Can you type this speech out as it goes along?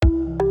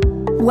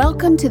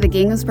Welcome to the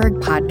Ginghamsburg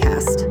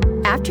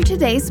Podcast. After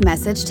today's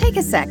message, take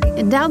a sec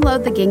and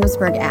download the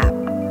Ginghamsburg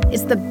app.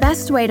 It's the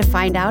best way to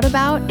find out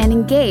about and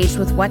engage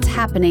with what's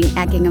happening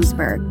at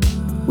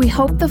Ginghamsburg. We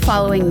hope the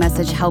following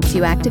message helps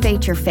you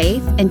activate your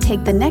faith and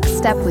take the next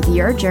step with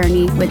your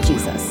journey with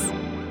Jesus.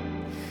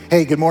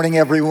 Hey, good morning,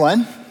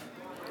 everyone.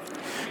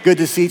 Good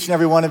to see each and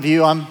every one of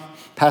you. I'm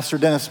Pastor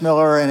Dennis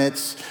Miller, and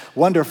it's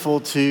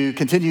wonderful to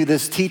continue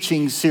this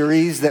teaching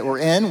series that we're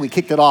in. We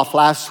kicked it off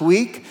last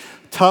week.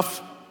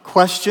 Tough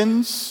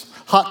questions,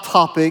 hot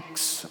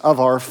topics of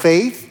our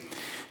faith.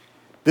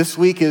 This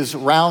week is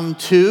round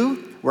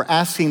 2. We're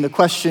asking the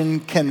question,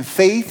 can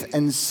faith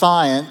and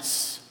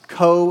science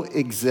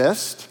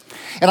coexist?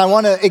 And I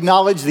want to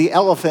acknowledge the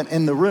elephant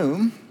in the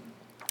room.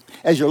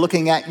 As you're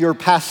looking at your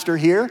pastor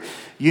here,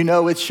 you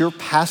know it's your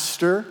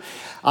pastor.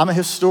 I'm a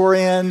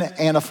historian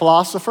and a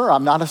philosopher.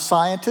 I'm not a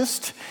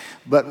scientist,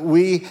 but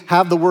we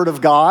have the Word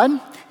of God,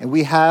 and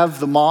we have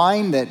the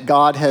mind that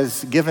God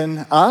has given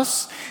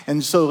us.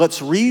 And so let's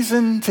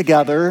reason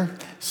together,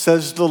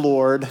 says the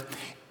Lord,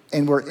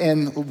 and we're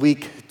in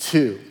week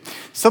 2.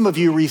 Some of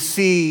you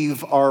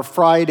receive our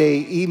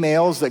Friday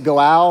emails that go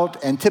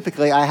out, and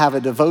typically I have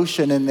a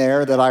devotion in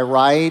there that I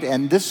write.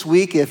 And this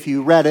week, if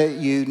you read it,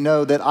 you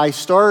know that I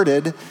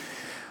started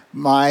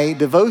my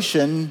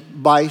devotion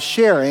by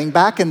sharing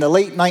back in the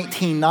late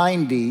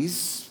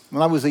 1990s,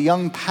 when I was a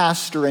young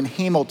pastor in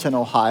Hamilton,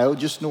 Ohio,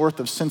 just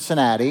north of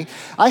Cincinnati.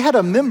 I had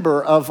a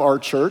member of our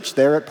church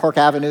there at Park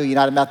Avenue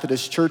United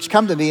Methodist Church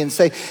come to me and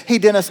say, "Hey,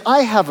 Dennis, I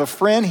have a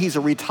friend. He's a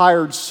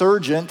retired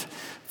surgeon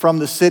from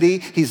the city.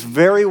 He's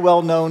very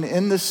well known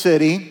in the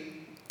city.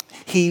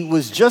 He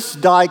was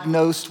just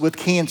diagnosed with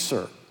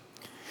cancer.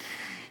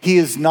 He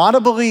is not a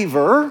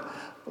believer,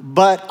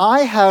 but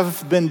I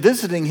have been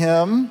visiting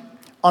him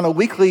on a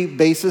weekly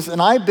basis,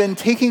 and I've been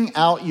taking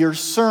out your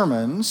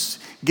sermons,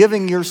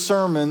 giving your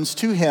sermons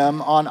to him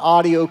on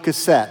audio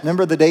cassette."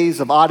 Remember the days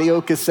of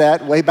audio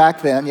cassette way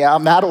back then? Yeah,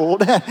 I'm that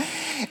old.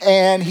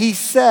 And he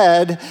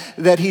said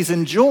that he's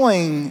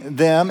enjoying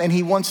them and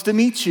he wants to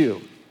meet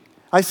you.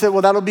 I said,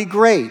 well, that'll be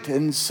great.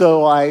 And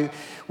so I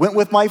went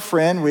with my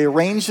friend. We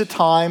arranged a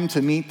time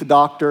to meet the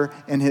doctor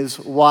and his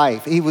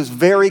wife. He was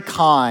very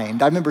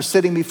kind. I remember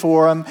sitting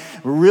before him,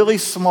 really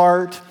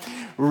smart,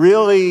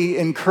 really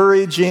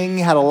encouraging,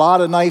 had a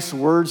lot of nice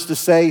words to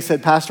say. He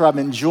said, "Pastor, I'm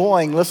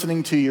enjoying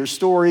listening to your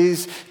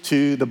stories,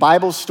 to the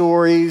Bible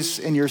stories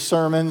in your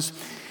sermons."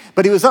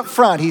 But he was up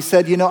front. He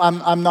said,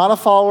 I'm not a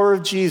follower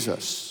of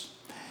Jesus.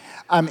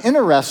 I'm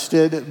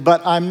interested,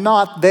 but I'm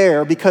not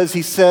there because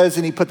he says,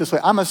 and he put it this way,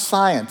 I'm a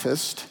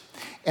scientist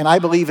and I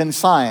believe in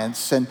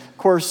science. And of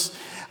course,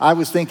 I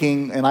was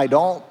thinking, and I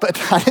don't, but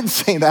I didn't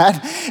say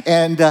that.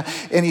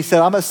 And he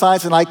said, I'm a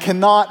scientist and I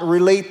cannot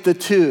relate the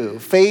two.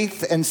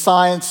 Faith and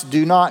science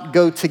do not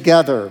go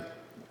together.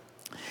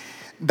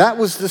 That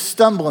was the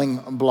stumbling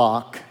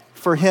block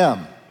for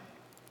him.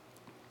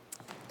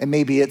 And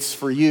maybe it's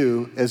for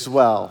you as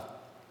well.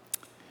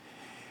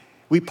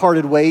 We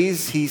parted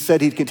ways. He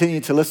said he'd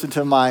continue to listen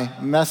to my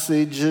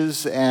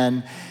messages,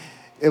 and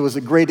it was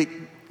a great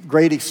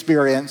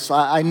experience.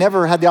 I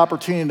never had the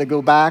opportunity to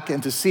go back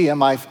and to see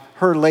him. I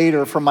heard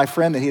later from my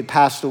friend that he had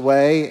passed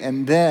away,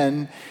 and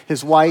then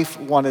his wife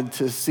wanted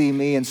to see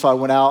me, and so I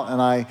went out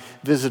and I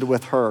visited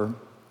with her.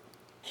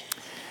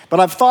 But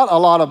I've thought a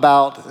lot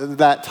about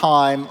that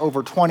time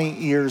over 20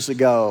 years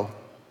ago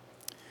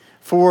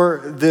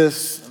for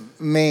this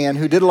man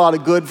who did a lot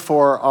of good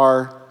for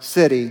our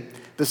city.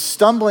 The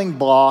stumbling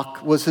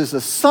block was his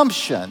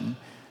assumption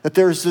that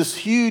there's this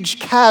huge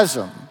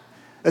chasm,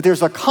 that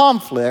there's a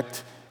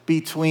conflict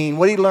between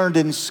what he learned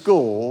in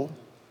school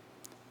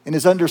and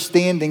his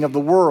understanding of the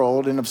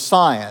world and of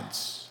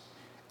science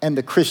and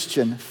the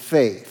Christian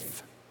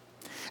faith.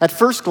 At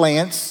first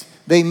glance,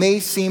 they may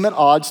seem at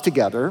odds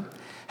together.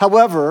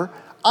 However,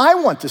 I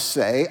want to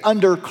say,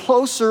 under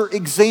closer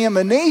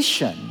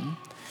examination,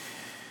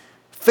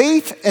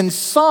 faith and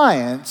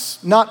science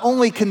not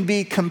only can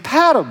be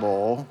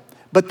compatible,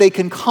 but they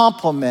can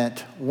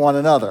complement one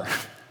another.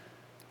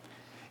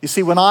 You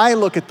see, when I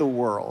look at the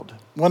world,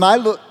 when I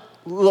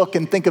look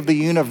and think of the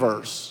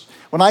universe,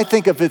 when I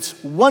think of its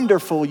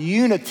wonderful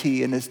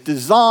unity and its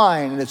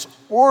design and its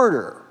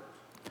order,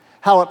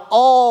 how it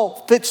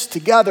all fits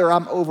together,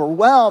 I'm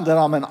overwhelmed and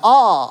I'm in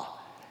awe.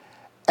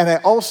 And I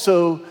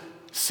also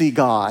see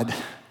God.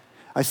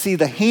 I see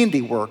the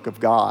handiwork of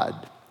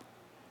God.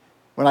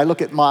 When I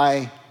look at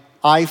my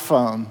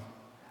iPhone,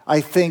 I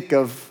think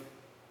of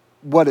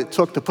what it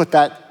took to put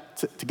that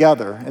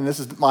together. And this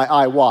is my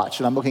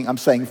iWatch, and I'm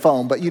saying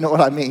phone, but you know what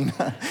I mean.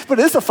 But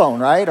it is a phone,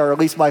 right? Or at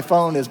least my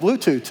phone is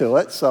Bluetooth to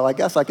it, so I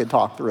guess I could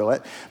talk through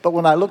it. But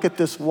when I look at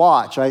this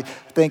watch, I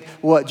think,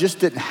 well, it just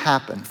didn't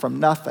happen from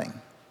nothing.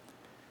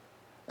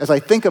 As I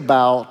think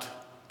about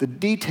the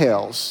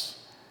details,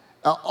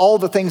 all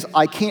the things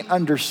I can't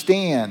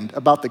understand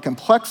about the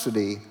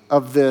complexity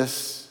of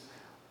this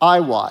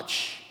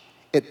iWatch,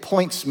 it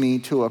points me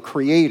to a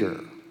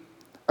creator,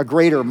 a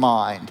greater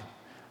mind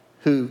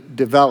who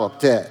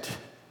developed it.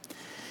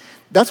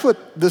 That's what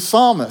the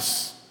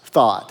psalmist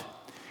thought.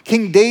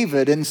 King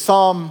David in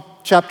Psalm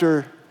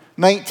chapter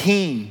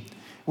 19,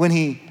 when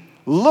he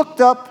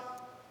looked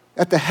up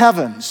at the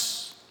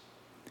heavens,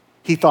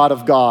 he thought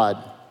of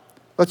God.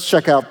 Let's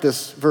check out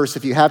this verse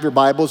if you have your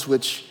Bibles,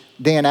 which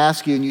Dan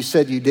asked you and you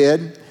said you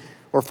did,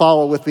 or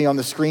follow with me on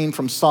the screen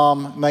from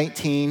Psalm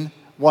 19,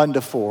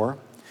 1-4.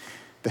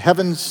 The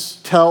heavens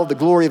tell the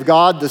glory of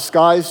God, the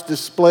skies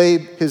display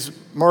his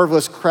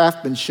marvelous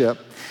craftsmanship.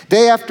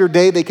 Day after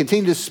day they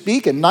continue to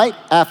speak, and night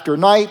after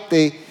night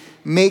they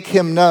make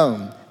him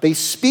known. They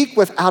speak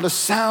without a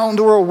sound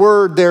or a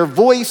word. Their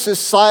voice is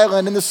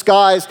silent in the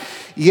skies,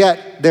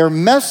 yet their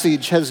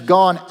message has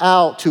gone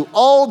out to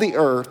all the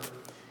earth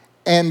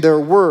and their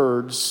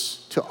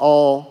words to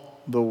all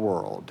the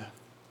world.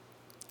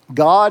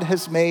 God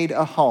has made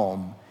a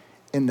home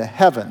in the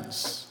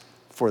heavens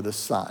for the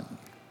Son.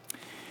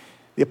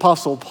 The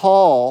Apostle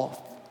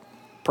Paul,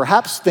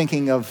 perhaps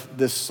thinking of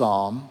this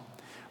psalm,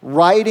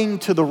 writing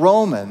to the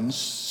Romans,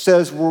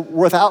 says we're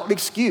without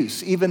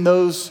excuse. Even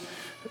those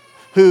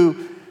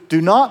who do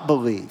not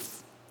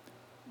believe,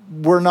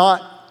 we're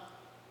not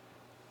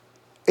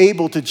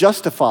able to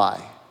justify.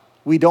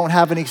 We don't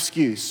have an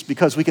excuse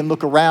because we can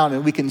look around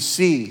and we can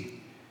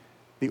see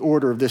the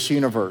order of this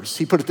universe.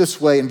 He put it this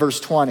way in verse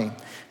 20.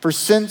 For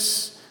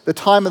since the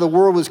time of the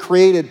world was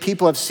created,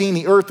 people have seen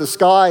the earth, the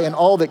sky, and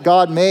all that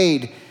God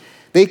made.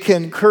 They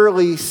can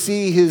clearly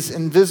see his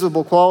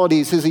invisible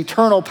qualities, his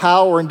eternal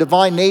power and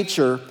divine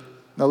nature.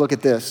 Now look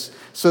at this.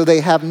 So they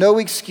have no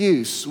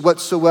excuse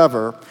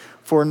whatsoever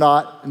for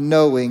not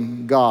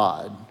knowing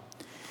God.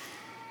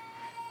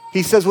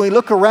 He says, when we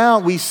look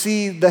around, we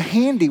see the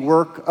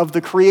handiwork of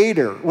the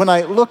Creator. When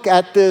I look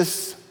at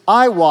this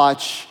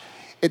iWatch,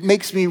 it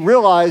makes me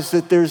realize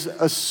that there's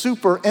a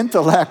super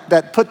intellect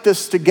that put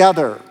this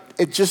together.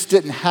 It just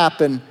didn't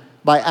happen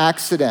by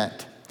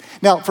accident.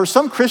 Now, for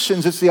some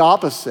Christians, it's the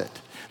opposite.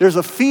 There's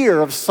a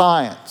fear of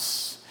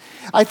science.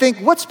 I think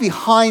what's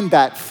behind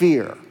that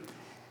fear?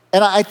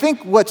 And I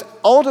think what's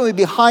ultimately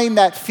behind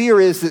that fear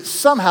is that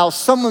somehow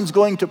someone's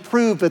going to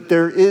prove that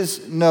there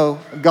is no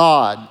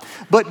God.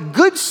 But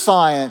good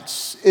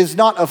science is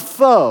not a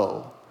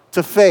foe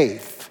to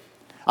faith.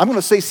 I'm going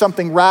to say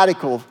something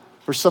radical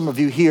for some of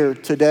you here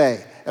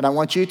today, and I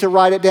want you to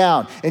write it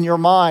down in your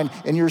mind,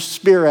 in your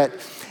spirit,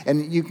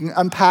 and you can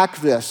unpack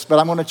this, but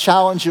I'm going to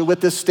challenge you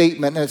with this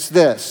statement, and it's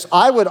this.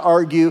 I would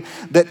argue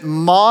that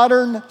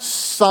modern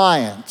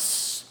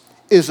science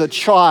is a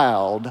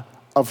child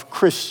of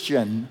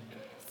Christian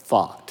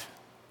thought.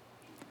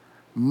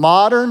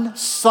 Modern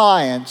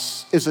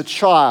science is a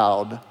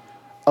child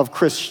of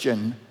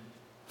Christian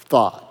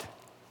thought.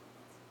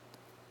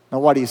 Now,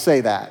 why do you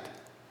say that?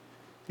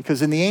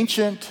 Because in the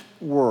ancient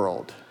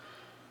world,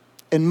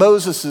 in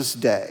Moses'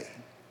 day,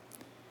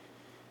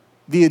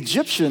 the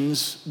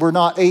Egyptians were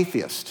not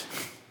atheists.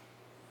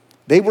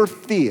 They were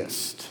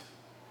theists.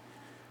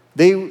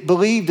 They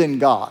believed in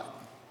God.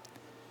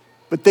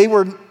 But they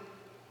were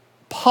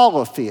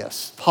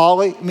polytheists.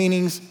 Poly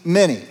means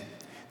many.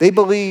 They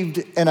believed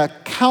in a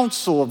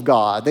council of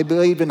God. They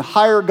believed in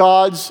higher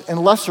gods and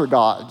lesser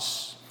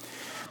gods.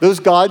 Those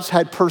gods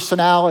had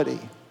personality.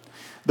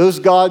 Those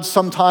gods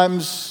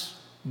sometimes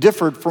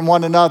differed from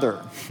one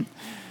another.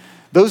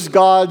 Those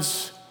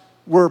gods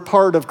were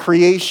part of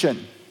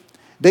creation.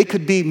 They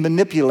could be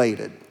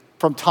manipulated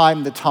from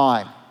time to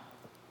time.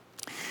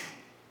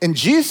 In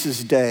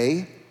Jesus'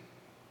 day,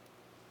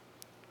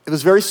 it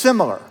was very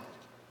similar.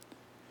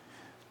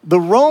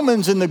 The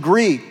Romans and the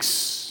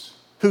Greeks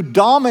who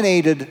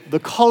dominated the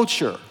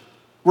culture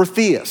were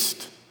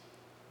theists.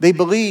 They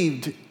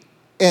believed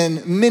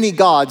in many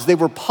gods. They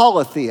were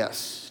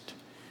polytheists.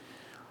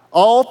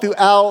 All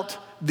throughout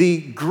the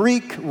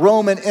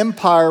Greek-Roman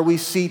Empire, we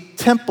see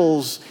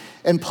temples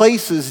and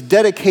places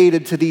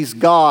dedicated to these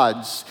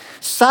gods.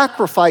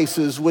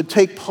 Sacrifices would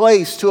take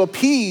place to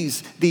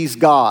appease these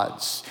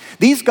gods.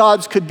 These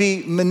gods could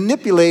be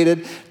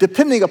manipulated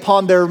depending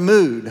upon their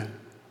mood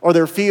or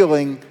their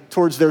feeling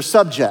towards their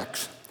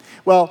subjects.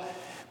 Well,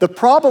 the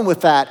problem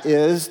with that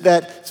is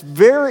that it's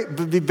very,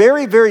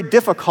 very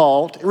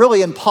difficult,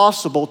 really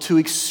impossible to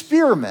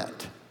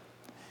experiment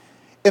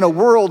in a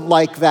world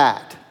like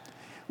that,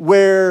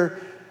 where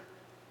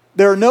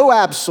there are no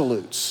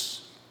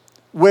absolutes,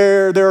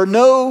 where there are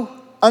no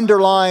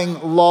underlying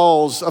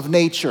laws of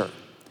nature,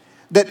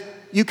 that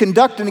you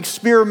conduct an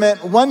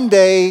experiment one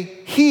day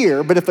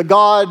here, but if the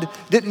God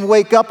didn't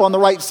wake up on the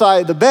right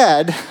side of the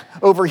bed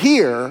over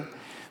here,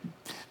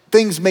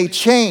 things may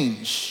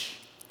change.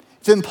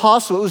 It's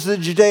impossible. It was the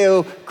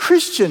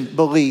Judeo-Christian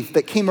belief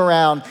that came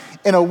around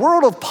in a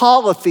world of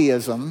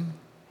polytheism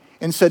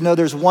and said, no,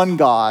 there's one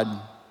God,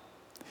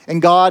 and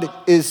God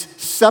is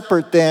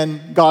separate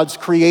than God's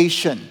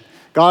creation.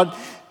 God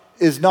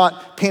is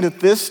not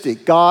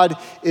pantheistic. God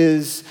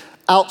is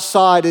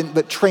outside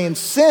but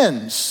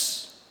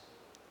transcends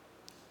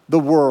the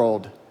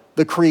world,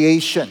 the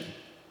creation.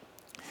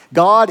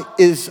 God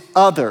is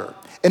other.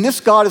 And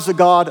this God is a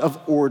God of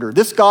order.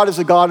 This God is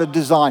a God of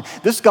design.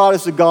 This God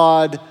is a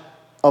God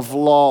of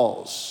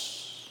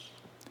laws.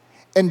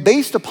 And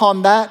based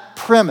upon that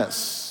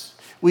premise,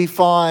 we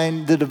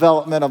find the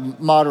development of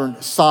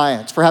modern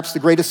science. Perhaps the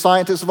greatest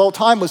scientist of all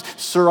time was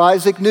Sir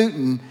Isaac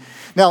Newton.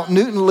 Now,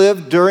 Newton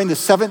lived during the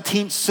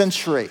 17th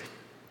century.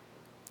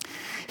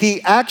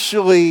 He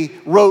actually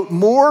wrote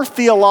more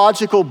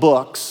theological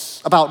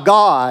books about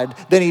God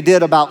than he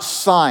did about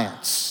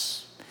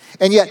science.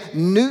 And yet,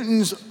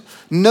 Newton's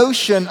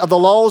notion of the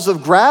laws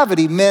of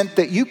gravity meant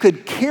that you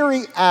could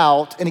carry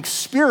out an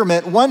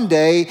experiment one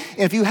day, and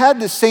if you had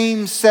the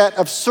same set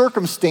of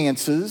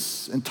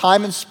circumstances and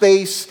time and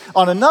space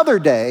on another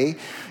day,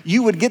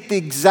 you would get the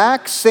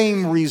exact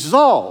same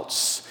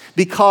results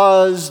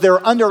because there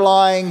are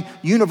underlying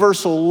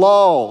universal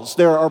laws,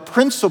 there are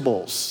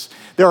principles,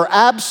 there are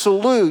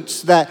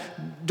absolutes that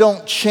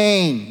don't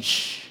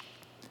change.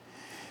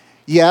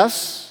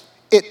 Yes,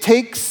 it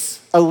takes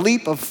a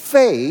leap of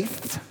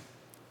faith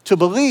to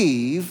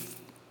believe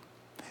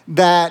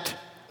that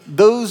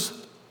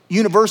those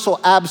universal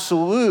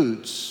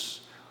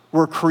absolutes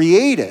were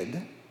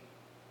created.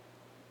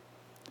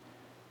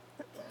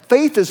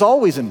 Faith is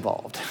always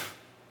involved.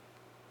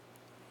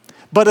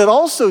 But it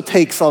also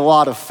takes a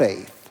lot of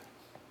faith.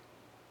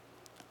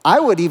 I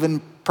would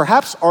even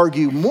perhaps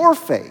argue more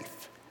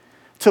faith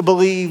to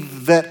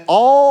believe that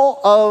all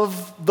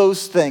of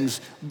those things,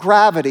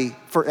 gravity,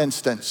 for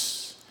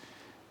instance,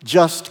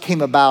 just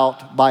came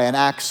about by an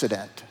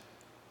accident,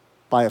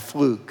 by a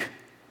fluke,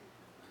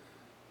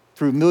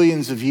 through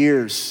millions of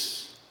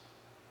years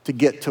to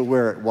get to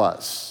where it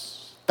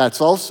was. That's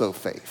also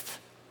faith.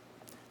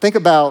 Think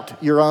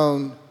about your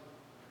own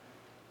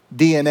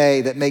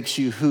DNA that makes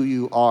you who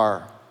you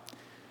are.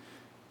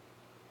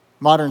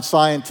 Modern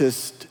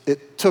scientists,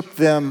 it took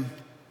them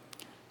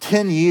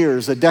 10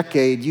 years, a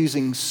decade,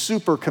 using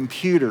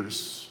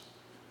supercomputers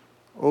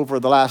over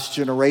the last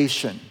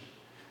generation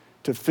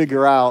to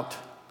figure out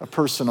a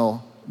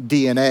personal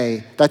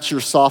DNA. That's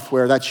your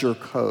software, that's your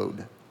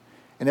code.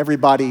 And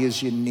everybody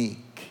is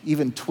unique.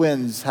 Even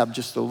twins have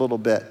just a little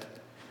bit.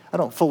 I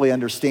don't fully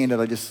understand it,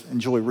 I just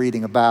enjoy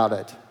reading about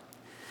it.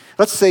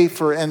 Let's say,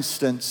 for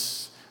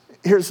instance,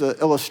 here's an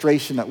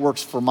illustration that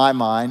works for my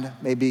mind.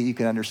 Maybe you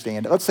can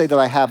understand it. Let's say that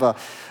I have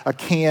a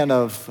can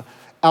of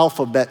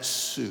alphabet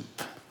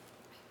soup.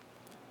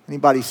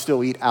 Anybody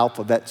still eat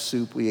alphabet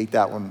soup? We ate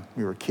that when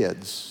we were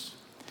kids.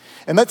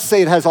 And let's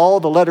say it has all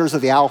the letters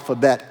of the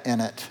alphabet in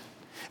it.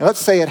 And let's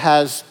say it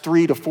has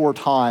 3 to 4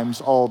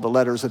 times all the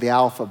letters of the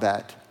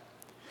alphabet.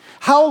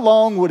 How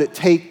long would it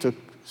take to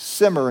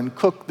simmer and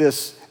cook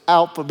this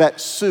alphabet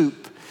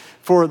soup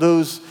for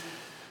those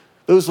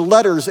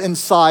letters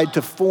inside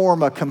to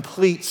form a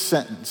complete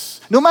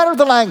sentence? No matter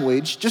the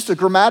language, just a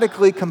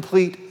grammatically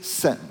complete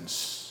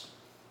sentence.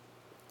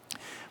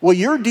 Well,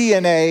 your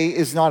DNA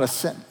is not a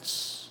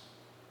sentence.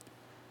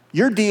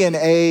 Your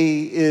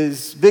DNA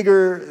is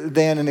bigger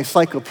than an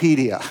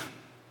encyclopedia.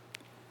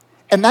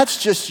 And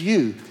that's just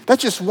you.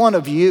 That's just one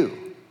of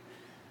you.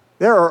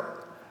 There are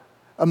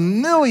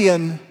 1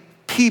 million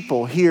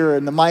people here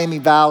in the Miami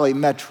Valley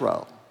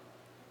metro.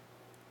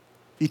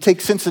 If you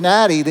take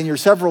Cincinnati, then you're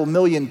several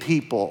million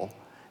people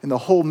in the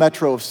whole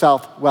metro of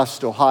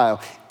Southwest Ohio,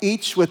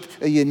 each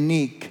with a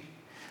unique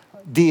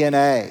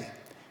DNA.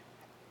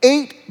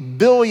 8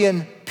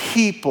 billion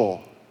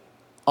people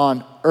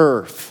on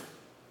earth,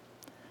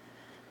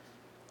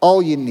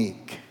 all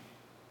unique.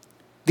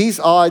 These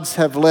odds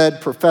have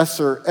led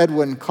Professor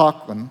Edwin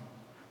Cochran,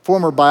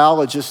 former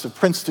biologist of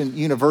Princeton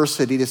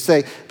University, to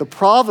say the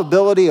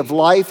probability of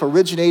life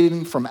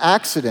originating from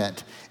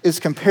accident is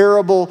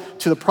comparable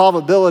to the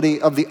probability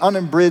of the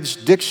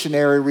unabridged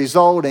dictionary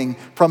resulting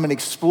from an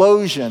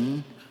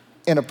explosion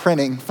in a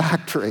printing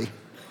factory.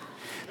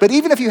 But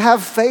even if you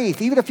have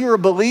faith, even if you're a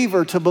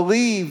believer, to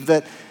believe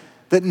that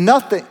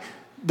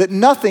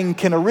nothing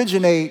can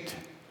originate,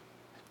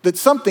 that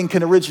something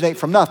can originate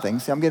from nothing,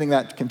 see, I'm getting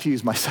that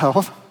confused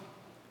myself,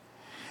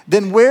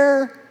 then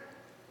where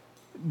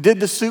did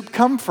the soup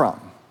come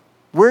from?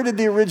 Where did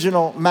the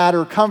original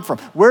matter come from?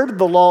 Where did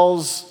the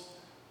laws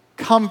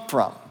come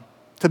from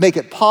to make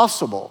it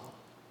possible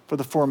for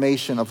the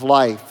formation of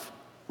life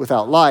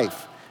without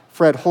life?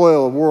 Fred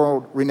Hoyle, a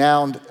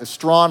world-renowned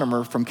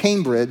astronomer from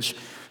Cambridge,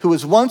 who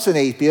was once an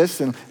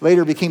atheist and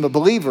later became a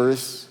believer,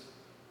 has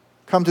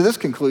come to this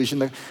conclusion.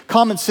 The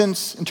common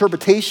sense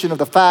interpretation of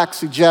the facts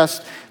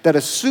suggests that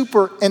a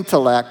super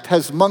intellect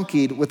has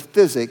monkeyed with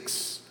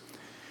physics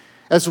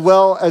as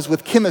well as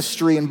with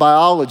chemistry and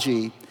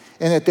biology,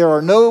 and that there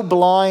are no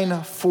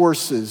blind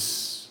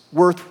forces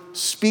worth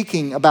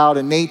speaking about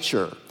in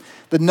nature.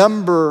 The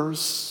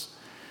numbers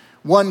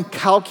one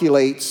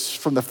calculates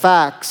from the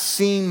facts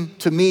seem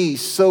to me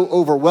so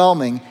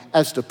overwhelming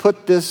as to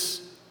put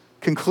this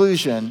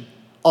conclusion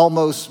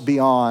almost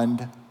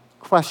beyond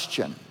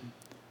question.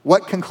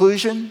 What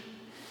conclusion?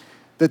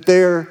 That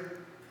there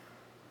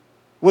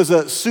was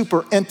a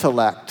super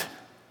intellect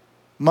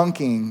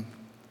monkeying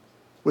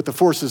with the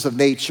forces of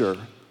nature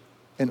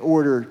in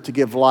order to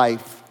give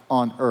life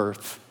on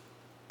earth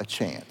a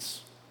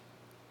chance.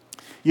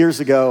 Years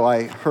ago,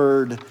 I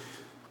heard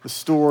the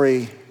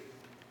story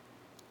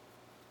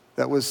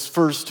that was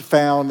first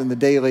found in the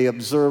Daily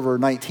Observer,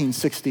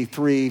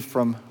 1963,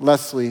 from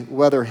Leslie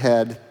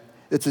Weatherhead.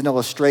 It's an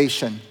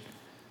illustration,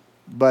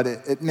 but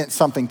it meant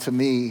something to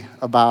me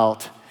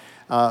about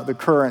the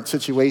current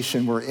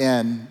situation we're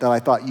in that I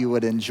thought you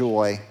would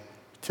enjoy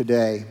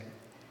today.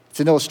 It's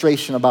an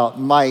illustration about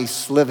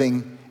mice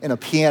living in a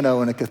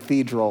piano in a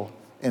cathedral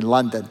in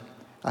London.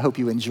 I hope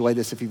you enjoy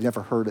this if you've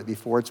never heard it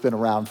before. It's been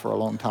around for a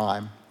long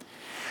time.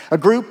 A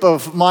group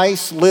of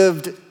mice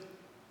lived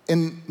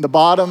in the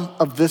bottom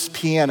of this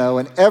piano,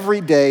 and every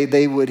day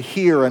they would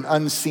hear an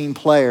unseen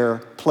player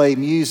play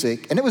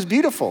music, and it was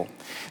beautiful.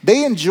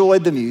 They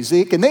enjoyed the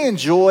music, and they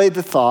enjoyed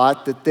the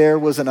thought that there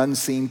was an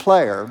unseen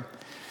player.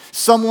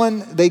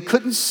 Someone they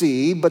couldn't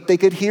see, but they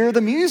could hear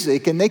the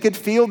music, and they could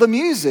feel the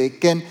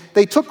music, and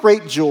they took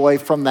great joy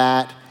from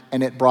that,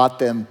 and it brought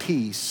them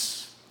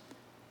peace.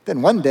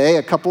 Then one day,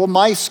 a couple of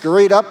mice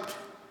scurried up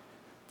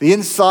the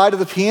inside of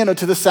the piano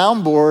to the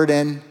soundboard,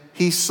 and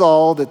he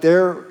saw that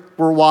there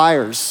were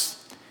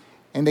wires.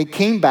 And they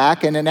came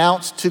back and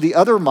announced to the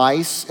other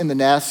mice in the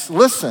nest,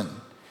 listen,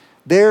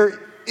 there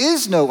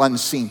is no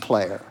unseen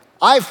player.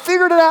 I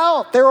figured it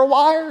out. There are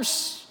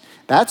wires.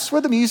 That's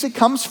where the music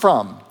comes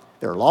from.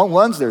 There are long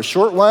ones, there are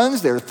short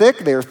ones, they're thick,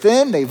 they're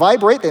thin, they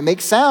vibrate, they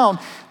make sound.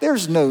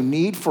 There's no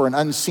need for an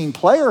unseen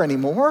player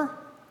anymore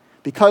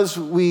because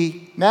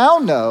we now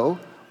know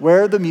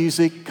where the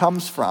music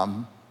comes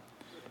from.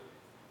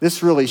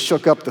 This really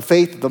shook up the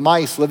faith of the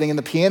mice living in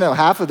the piano.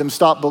 Half of them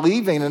stopped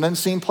believing in an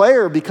unseen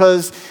player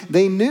because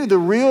they knew the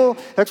real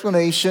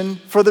explanation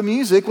for the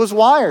music was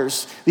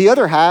wires. The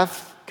other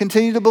half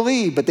continued to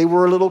believe, but they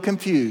were a little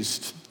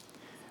confused.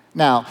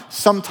 Now,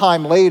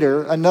 sometime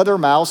later, another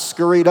mouse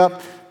scurried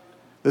up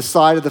the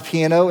side of the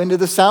piano into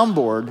the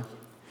soundboard.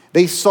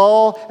 They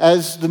saw,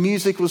 as the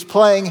music was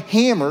playing,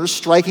 hammers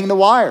striking the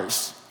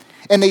wires.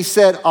 And they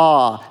said,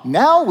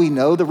 now we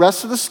know the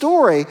rest of the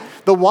story.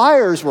 The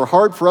wires were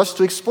hard for us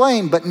to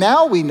explain, but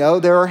now we know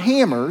there are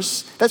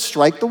hammers that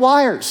strike the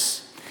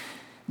wires.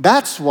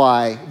 That's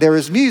why there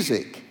is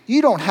music.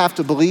 You don't have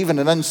to believe in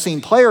an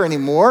unseen player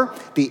anymore.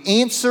 The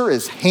answer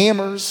is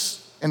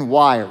hammers and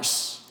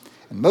wires.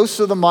 And most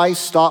of the mice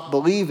stopped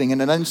believing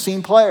in an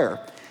unseen player.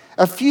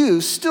 A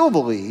few still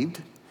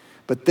believed,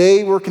 but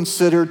they were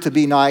considered to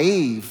be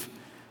naive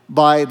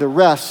by the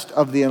rest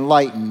of the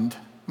enlightened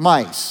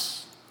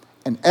mice.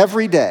 And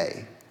every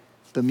day,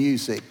 the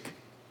music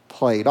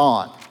played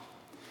on.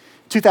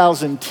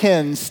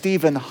 2010,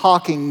 Stephen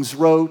Hawking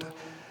wrote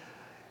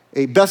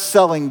a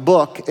best-selling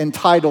book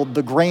entitled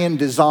The Grand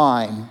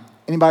Design.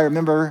 Anybody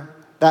remember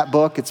that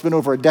book? It's been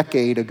over a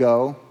decade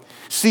ago.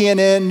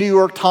 CNN, New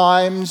York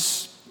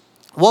Times,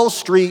 Wall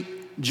Street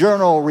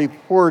Journal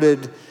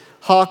reported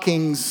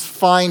Hawking's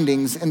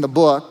findings in the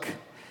book.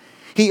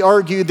 He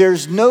argued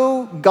there's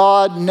no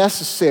God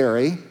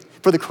necessary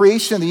for the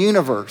creation of the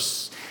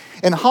universe.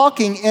 And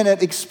Hawking in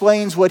it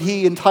explains what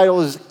he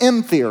entitles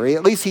M theory.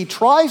 At least he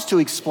tries to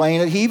explain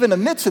it. He even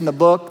admits in the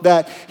book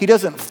that he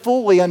doesn't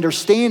fully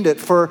understand it,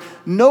 for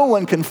no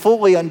one can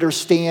fully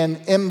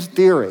understand M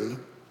theory.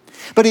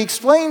 But he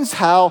explains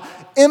how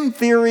M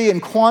theory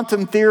and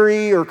quantum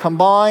theory are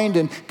combined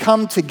and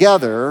come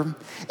together.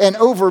 And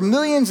over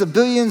millions of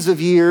billions of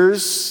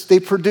years,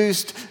 they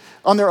produced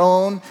on their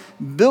own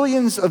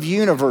billions of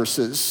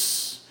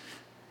universes.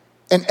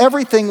 And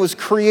everything was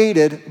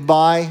created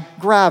by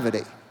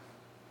gravity.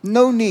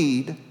 No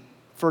need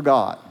for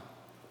God.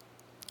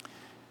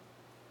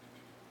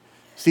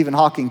 Stephen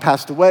Hawking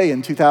passed away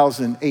in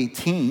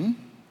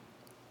 2018.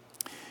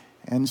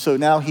 And so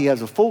now he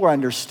has a fuller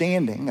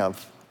understanding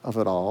of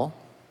it all.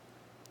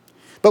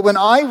 But when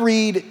I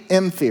read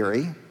M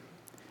theory,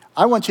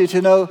 I want you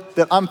to know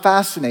that I'm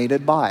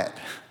fascinated by it.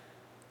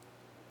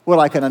 What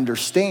I can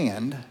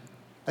understand,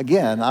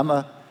 again, I'm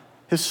a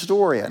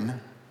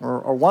historian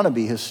or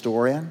wannabe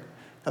historian.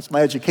 That's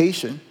my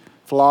education,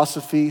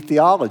 philosophy,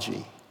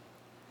 theology.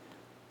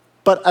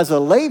 But as a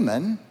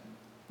layman,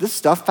 this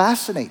stuff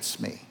fascinates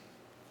me.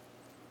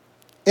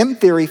 M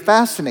theory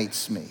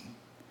fascinates me.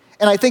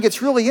 And I think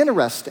it's really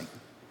interesting.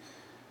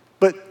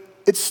 But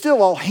it's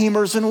still all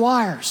hammers and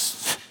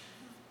wires.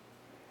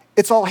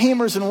 It's all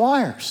hammers and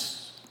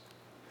wires.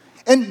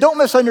 And don't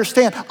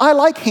misunderstand, I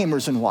like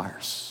hammers and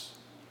wires.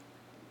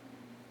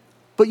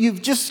 But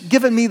you've just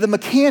given me the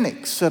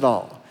mechanics at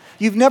all.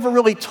 You've never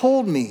really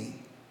told me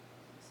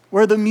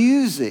where the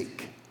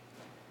music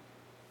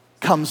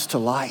comes to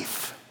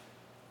life.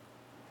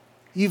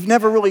 You've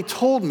never really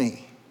told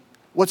me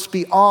what's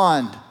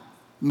beyond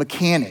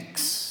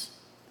mechanics.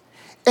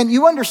 And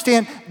you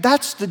understand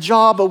that's the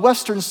job of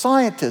Western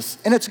scientists,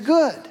 and it's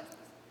good.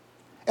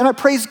 And I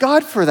praise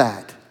God for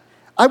that.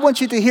 I want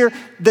you to hear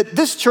that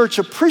this church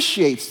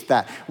appreciates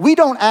that. We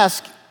don't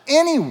ask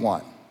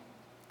anyone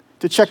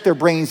to check their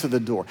brains at the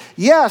door.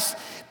 Yes,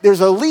 there's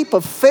a leap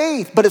of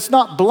faith, but it's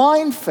not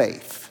blind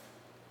faith.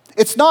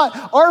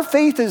 Our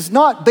faith is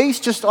not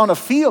based just on a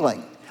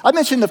feeling. I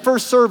mentioned in the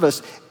first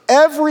service,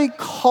 every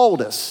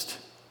cultist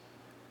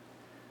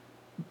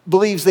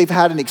believes they've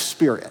had an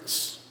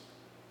experience.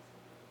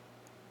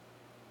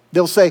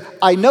 They'll say,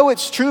 I know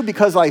it's true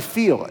because I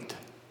feel it.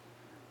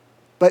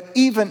 but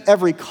even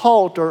every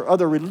cult or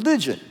other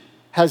religion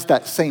has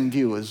that same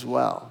view as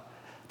well.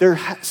 There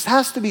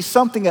has to be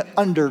something that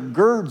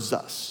undergirds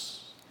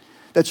us,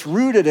 that's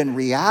rooted in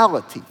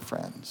reality,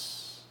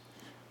 friends.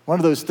 One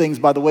of those things,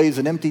 by the way, is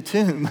an empty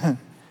tomb.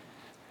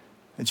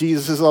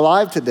 Jesus is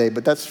alive today,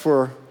 but that's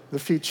for the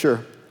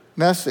future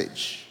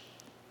message.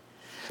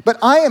 But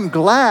I am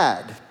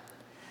glad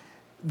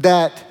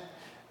that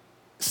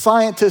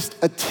scientists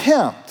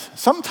attempt,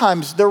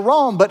 sometimes they're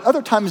wrong, but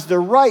other times they're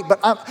right,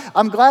 but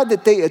I'm glad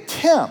that they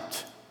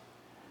attempt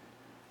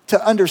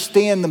to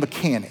understand the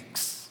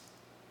mechanics,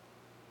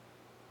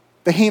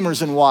 the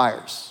hammers and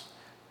wires.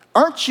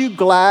 Aren't you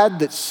glad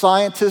that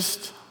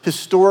scientists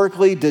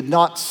historically did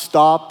not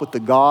stop with the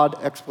God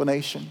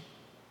explanation?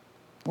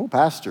 Oh,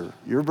 Pastor,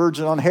 you're a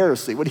virgin on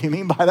heresy. What do you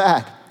mean by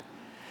that?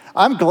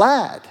 I'm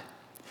glad.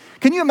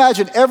 Can you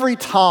imagine every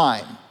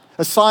time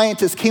a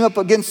scientist came up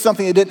against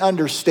something they didn't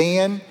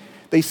understand,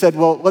 they said,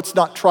 well, let's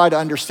not try to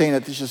understand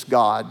it, it's just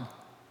God.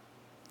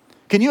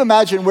 Can you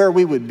imagine where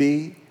we would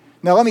be?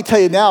 Now, let me tell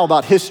you now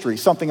about history,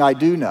 something I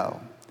do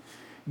know.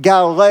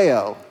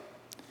 Galileo,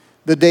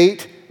 the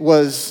date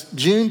was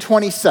June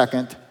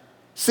 22nd,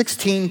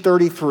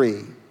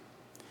 1633.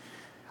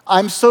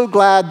 I'm so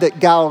glad that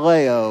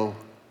Galileo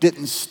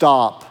didn't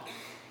stop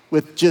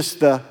with just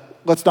the,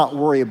 let's not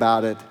worry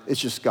about it, it's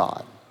just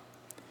God.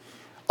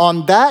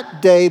 On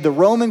that day, the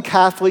Roman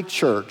Catholic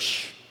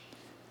Church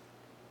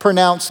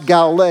pronounced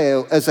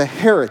Galileo as a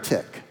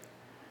heretic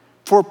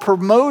for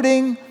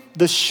promoting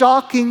the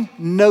shocking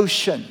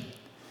notion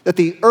that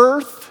the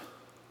earth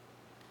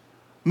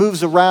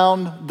moves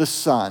around the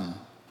sun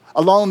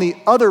along the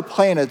other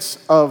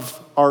planets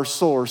of our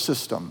solar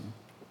system.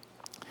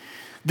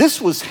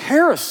 This was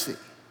heresy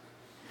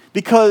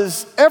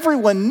because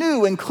everyone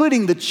knew,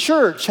 including the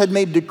church, had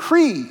made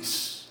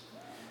decrees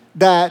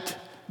that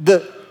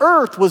the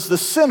earth was the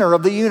center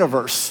of the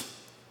universe,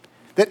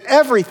 that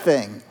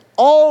everything,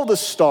 all the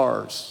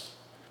stars,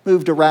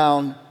 moved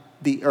around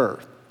the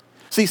earth.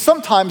 See,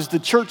 sometimes the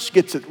church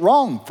gets it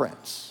wrong,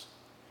 friends,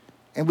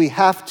 and we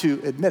have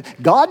to admit,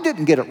 God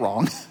didn't get it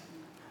wrong.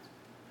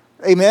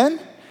 Amen?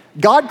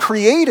 God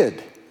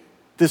created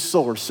this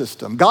solar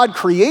system. God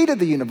created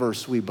the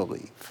universe, we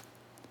believe.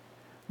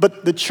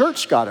 But the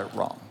church got it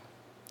wrong.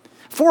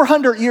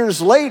 400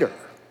 years later,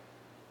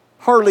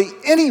 hardly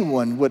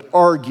anyone would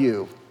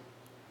argue,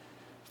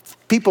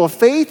 people of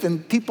faith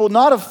and people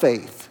not of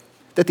faith,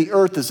 that the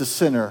earth is the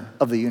center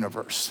of the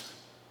universe.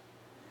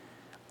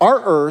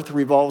 Our earth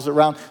revolves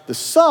around the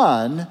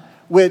sun,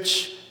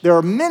 which there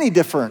are many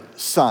different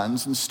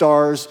suns and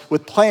stars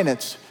with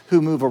planets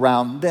who move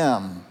around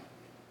them.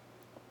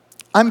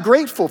 I'm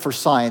grateful for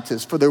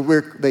scientists for the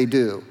work they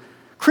do,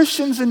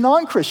 Christians and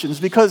non-Christians,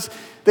 because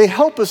they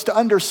help us to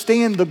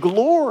understand the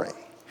glory.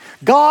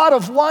 God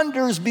of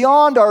wonders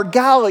beyond our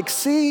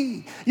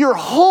galaxy, you're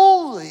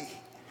holy.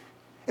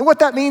 And what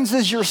that means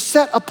is you're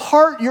set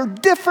apart, you're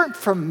different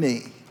from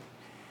me.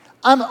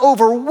 I'm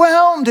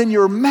overwhelmed in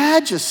your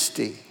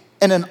majesty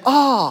and in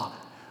awe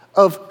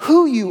of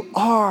who you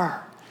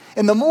are.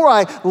 And the more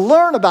I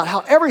learn about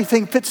how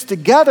everything fits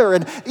together,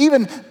 and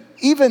even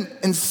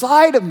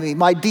inside of me,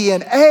 my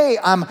DNA,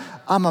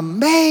 I'm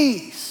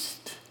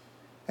amazed.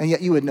 And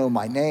yet you would know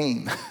my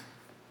name.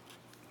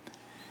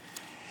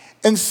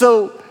 And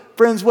so,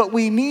 friends, what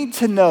we need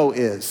to know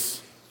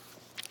is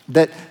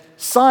that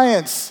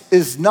science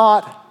is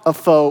not a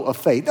foe of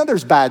faith. Now,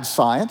 there's bad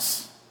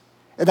science,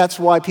 and that's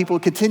why people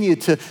continue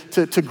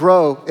to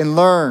grow and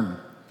learn.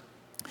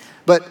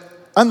 But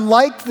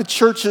unlike the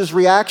church's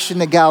reaction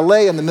to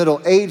Galileo in the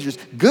Middle Ages,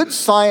 good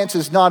science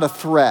is not a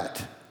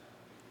threat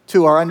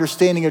to our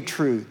understanding of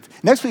truth.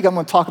 Next week, I'm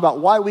going to talk about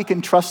why we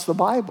can trust the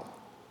Bible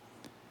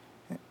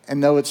and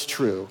know it's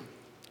true.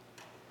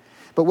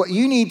 But what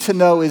you need to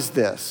know is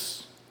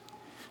this.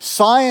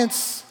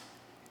 Science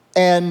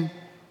and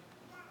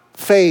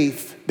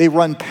faith, they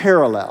run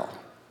parallel.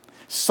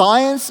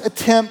 Science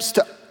attempts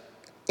to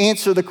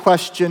answer the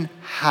question,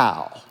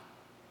 how?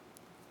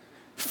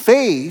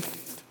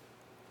 Faith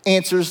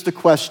answers the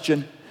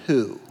question,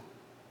 who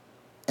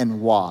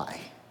and why?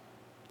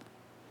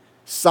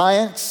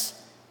 Science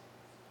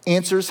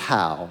answers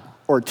how,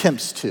 or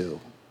attempts to.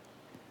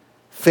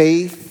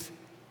 Faith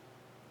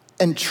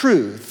and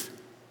truth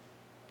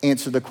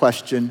answer the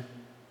question,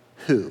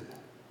 who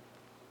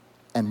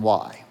and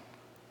why.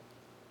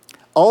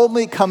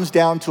 Ultimately, it comes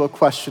down to a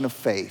question of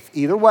faith.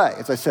 Either way,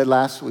 as I said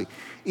last week,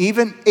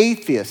 even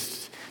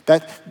atheists,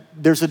 that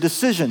there's a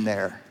decision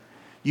there.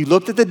 You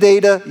looked at the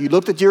data, you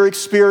looked at your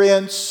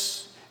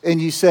experience, and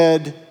you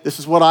said, this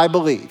is what I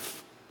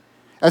believe.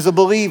 As a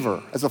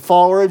believer, as a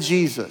follower of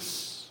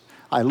Jesus,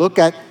 I look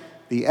at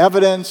the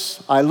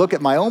evidence, I look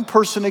at my own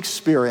personal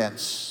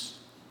experience,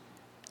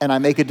 and I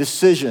make a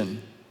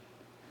decision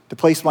to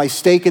place my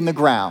stake in the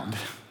ground.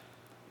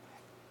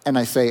 And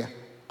I say,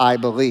 I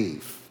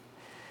believe.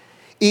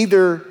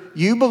 Either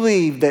you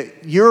believe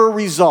that you're a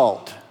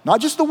result,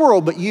 not just the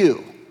world, but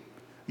you're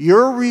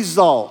a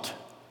result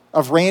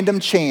of random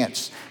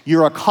chance.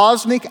 You're a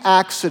cosmic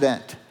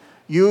accident.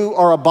 You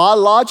are a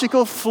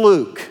biological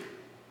fluke.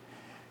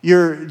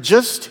 You're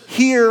just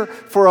here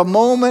for a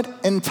moment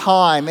in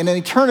time, in an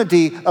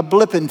eternity, a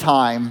blip in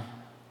time.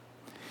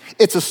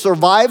 It's a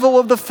survival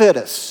of the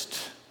fittest.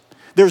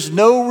 There's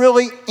no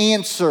really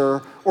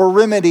answer or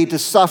remedy to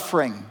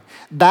suffering.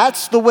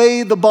 That's the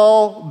way the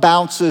ball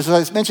bounces.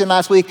 As I mentioned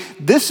last week,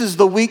 this is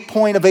the weak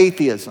point of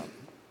atheism.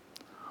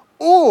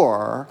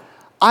 Or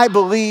I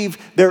believe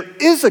there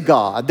is a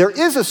God, there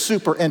is a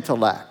super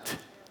intellect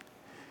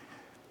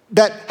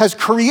that has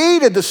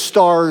created the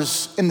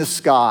stars in the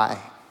sky,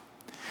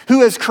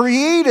 who has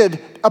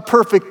created a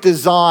perfect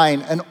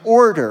design, an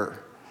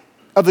order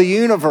of the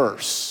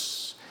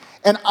universe.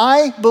 And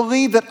I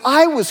believe that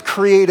I was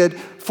created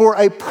for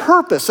a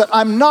purpose, that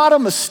I'm not a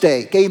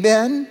mistake,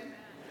 amen?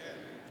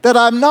 That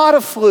I'm not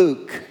a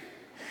fluke,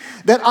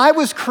 that I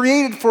was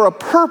created for a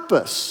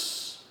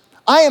purpose.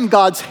 I am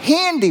God's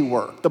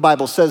handiwork, the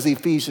Bible says in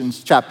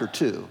Ephesians chapter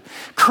 2,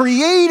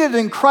 created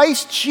in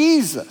Christ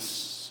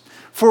Jesus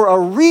for a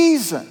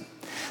reason.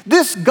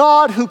 This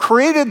God who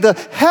created the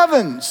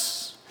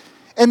heavens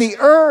and the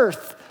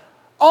earth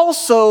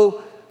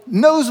also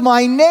knows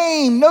my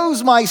name,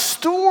 knows my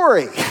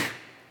story,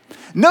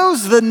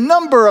 knows the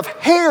number of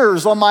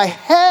hairs on my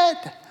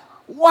head.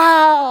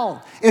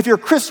 Wow. And if you're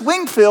Chris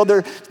Wingfield,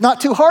 they're not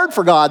too hard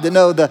for God to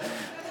know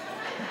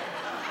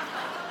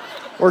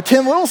or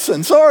Tim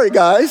Wilson. Sorry,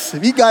 guys.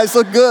 You guys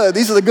look good.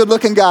 These are the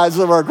good-looking guys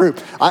of our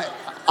group. I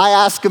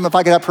asked him if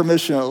I could have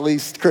permission, at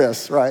least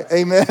Chris, right?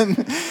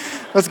 Amen.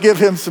 Let's give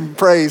him some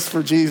praise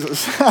for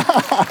Jesus.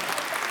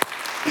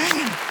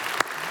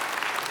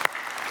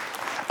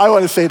 I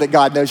want to say that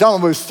God knows. I'm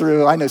almost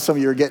through. I know some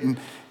of you are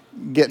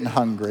getting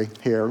hungry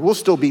here. We'll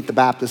still beat the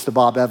Baptist to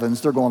Bob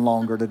Evans. They're going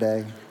longer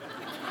today.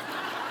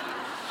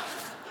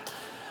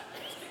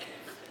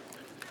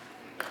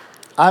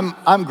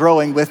 I'm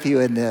growing with you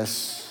in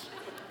this.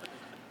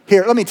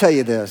 Here, let me tell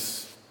you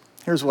this.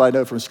 Here's what I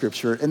know from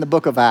Scripture. In the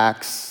book of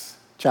Acts,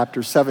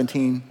 chapter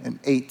 17 and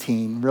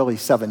 18, really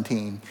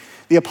 17,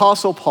 the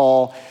Apostle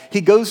Paul,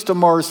 he goes to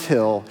Mars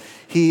Hill.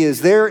 He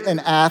is there in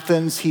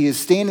Athens. He is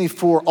standing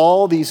before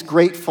all these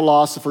great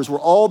philosophers, where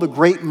all the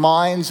great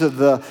minds of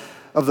the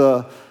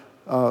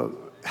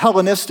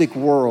Hellenistic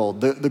world,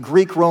 the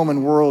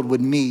Greek-Roman world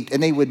would meet,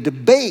 and they would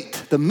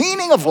debate the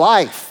meaning of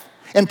life.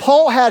 And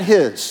Paul had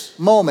his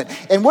moment.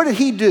 And what did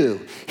he do?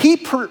 He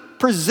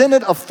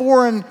presented a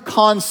foreign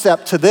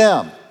concept to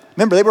them.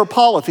 Remember, they were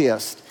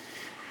polytheists.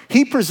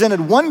 He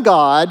presented one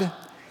God,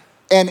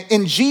 and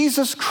in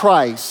Jesus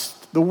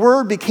Christ, the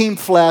Word became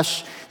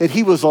flesh, that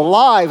he was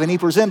alive, and he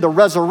presented the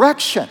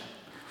resurrection,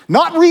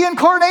 not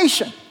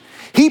reincarnation.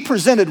 He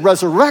presented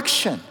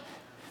resurrection,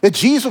 that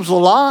Jesus was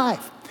alive.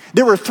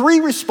 There were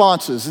three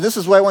responses, and this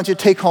is what I want you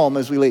to take home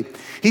as we leave.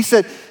 He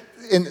said,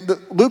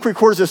 Luke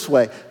records this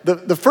way,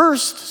 the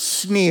first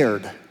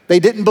sneered. They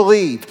didn't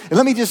believe. And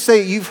let me just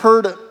say, you've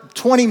heard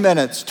 20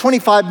 minutes,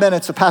 25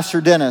 minutes of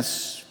Pastor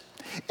Dennis,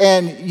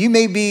 and you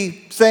may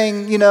be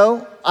saying,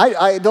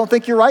 I don't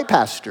think you're right,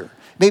 Pastor.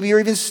 Maybe you're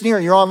even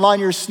sneering. You're online,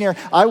 you're sneering.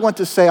 I want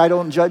to say I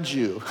don't judge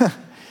you.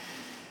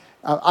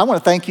 I want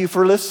to thank you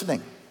for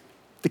listening,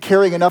 to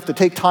caring enough to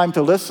take time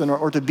to listen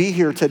or to be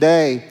here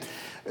today.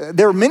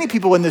 There are many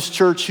people in this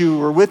church who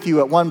were with you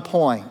at one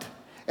point,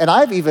 and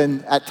I've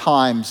even at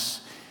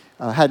times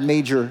had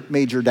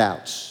major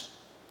doubts.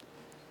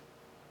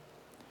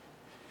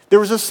 There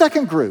was a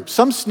second group.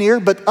 Some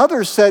sneered, but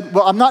others said,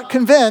 well, I'm not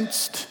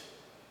convinced,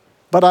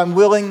 but I'm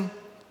willing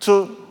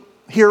to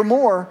hear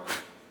more.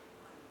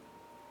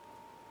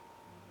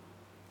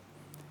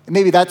 And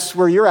maybe that's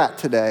where you're at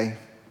today.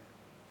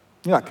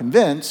 You're not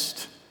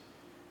convinced,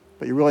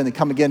 but you're willing to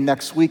come again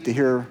next week to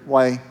hear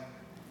why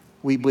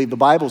we believe the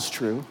Bible's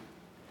true.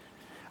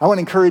 I want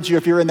to encourage you,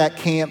 if you're in that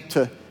camp,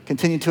 to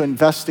continue to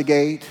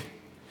investigate,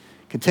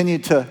 continue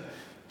to,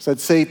 as I'd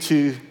say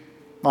to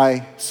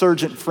my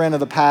surgeon friend of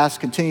the past,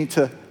 continue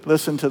to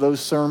listen to those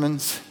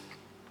sermons.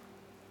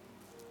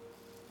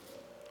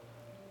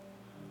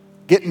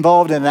 Get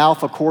involved in an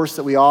alpha course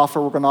that we offer.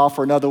 We're going to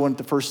offer another one at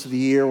the first of the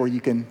year where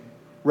you can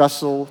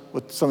wrestle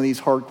with some of these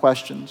hard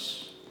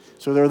questions.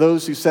 So there are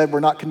those who said,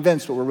 we're not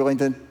convinced, but we're willing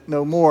to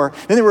know more.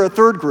 Then there were a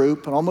third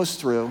group, and almost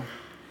through.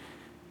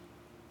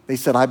 They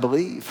said, I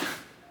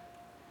believe.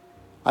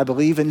 I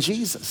believe in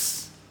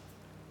Jesus.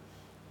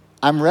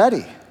 I'm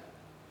ready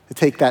to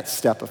take that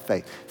step of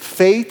faith.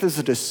 Faith is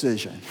a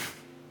decision.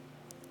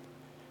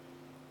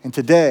 And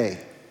today,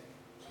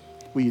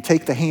 will you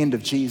take the hand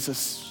of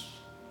Jesus?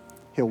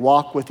 He'll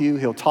walk with you.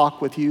 He'll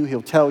talk with you.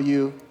 He'll tell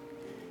you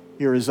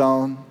you're his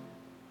own.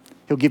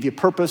 He'll give you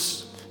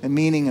purpose and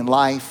meaning in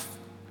life.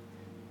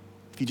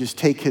 If you just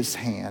take his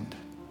hand,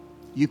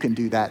 you can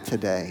do that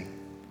today.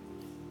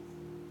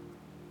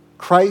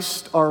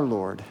 Christ our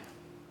Lord,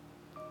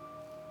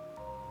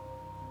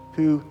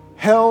 who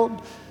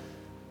held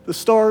the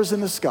stars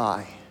in the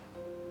sky,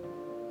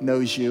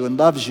 knows you and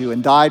loves you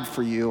and died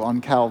for you on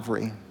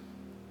Calvary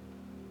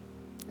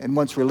and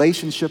wants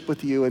relationship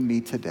with you and me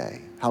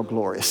today. How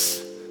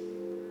glorious.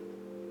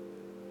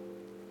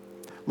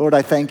 Lord,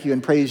 I thank you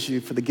and praise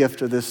you for the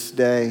gift of this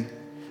day.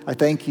 I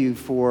thank you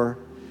for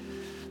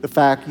the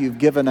fact you've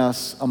given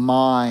us a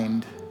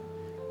mind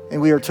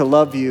And we are to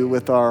love you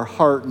with our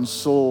heart and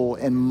soul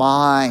and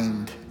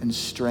mind and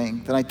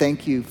strength. And I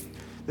thank you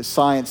that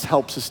science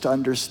helps us to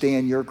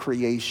understand your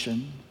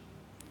creation.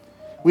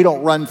 We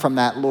don't run from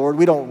that, Lord.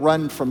 We don't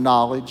run from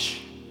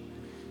knowledge.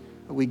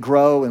 We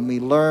grow and we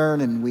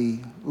learn and we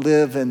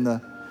live in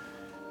the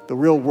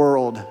real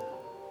world.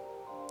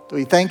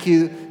 We thank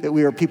you that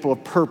we are people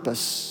of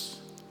purpose.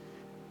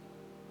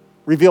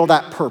 Reveal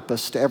that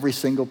purpose to every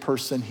single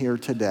person here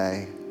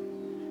today.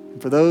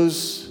 And for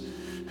those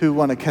who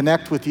want to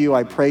connect with you,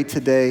 I pray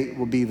today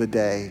will be the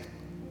day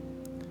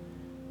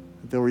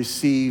that they'll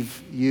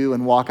receive you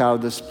and walk out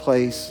of this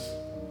place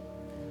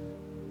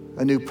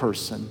a new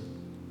person.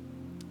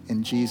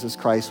 In Jesus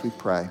Christ we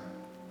pray.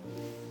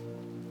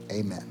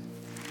 Amen.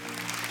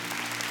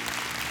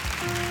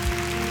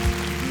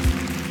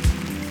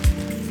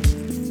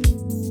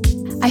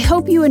 I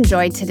hope you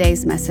enjoyed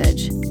today's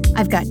message.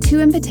 I've got 2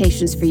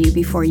 invitations for you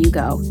before you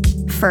go.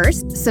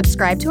 First,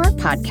 subscribe to our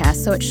podcast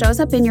so it shows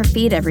up in your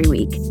feed every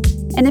week.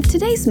 And if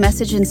today's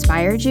message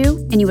inspired you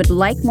and you would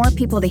like more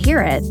people to hear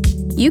it,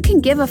 you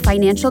can give a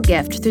financial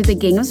gift through the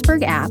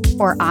Ginghamsburg app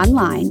or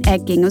online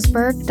at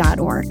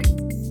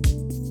ginghamsburg.org.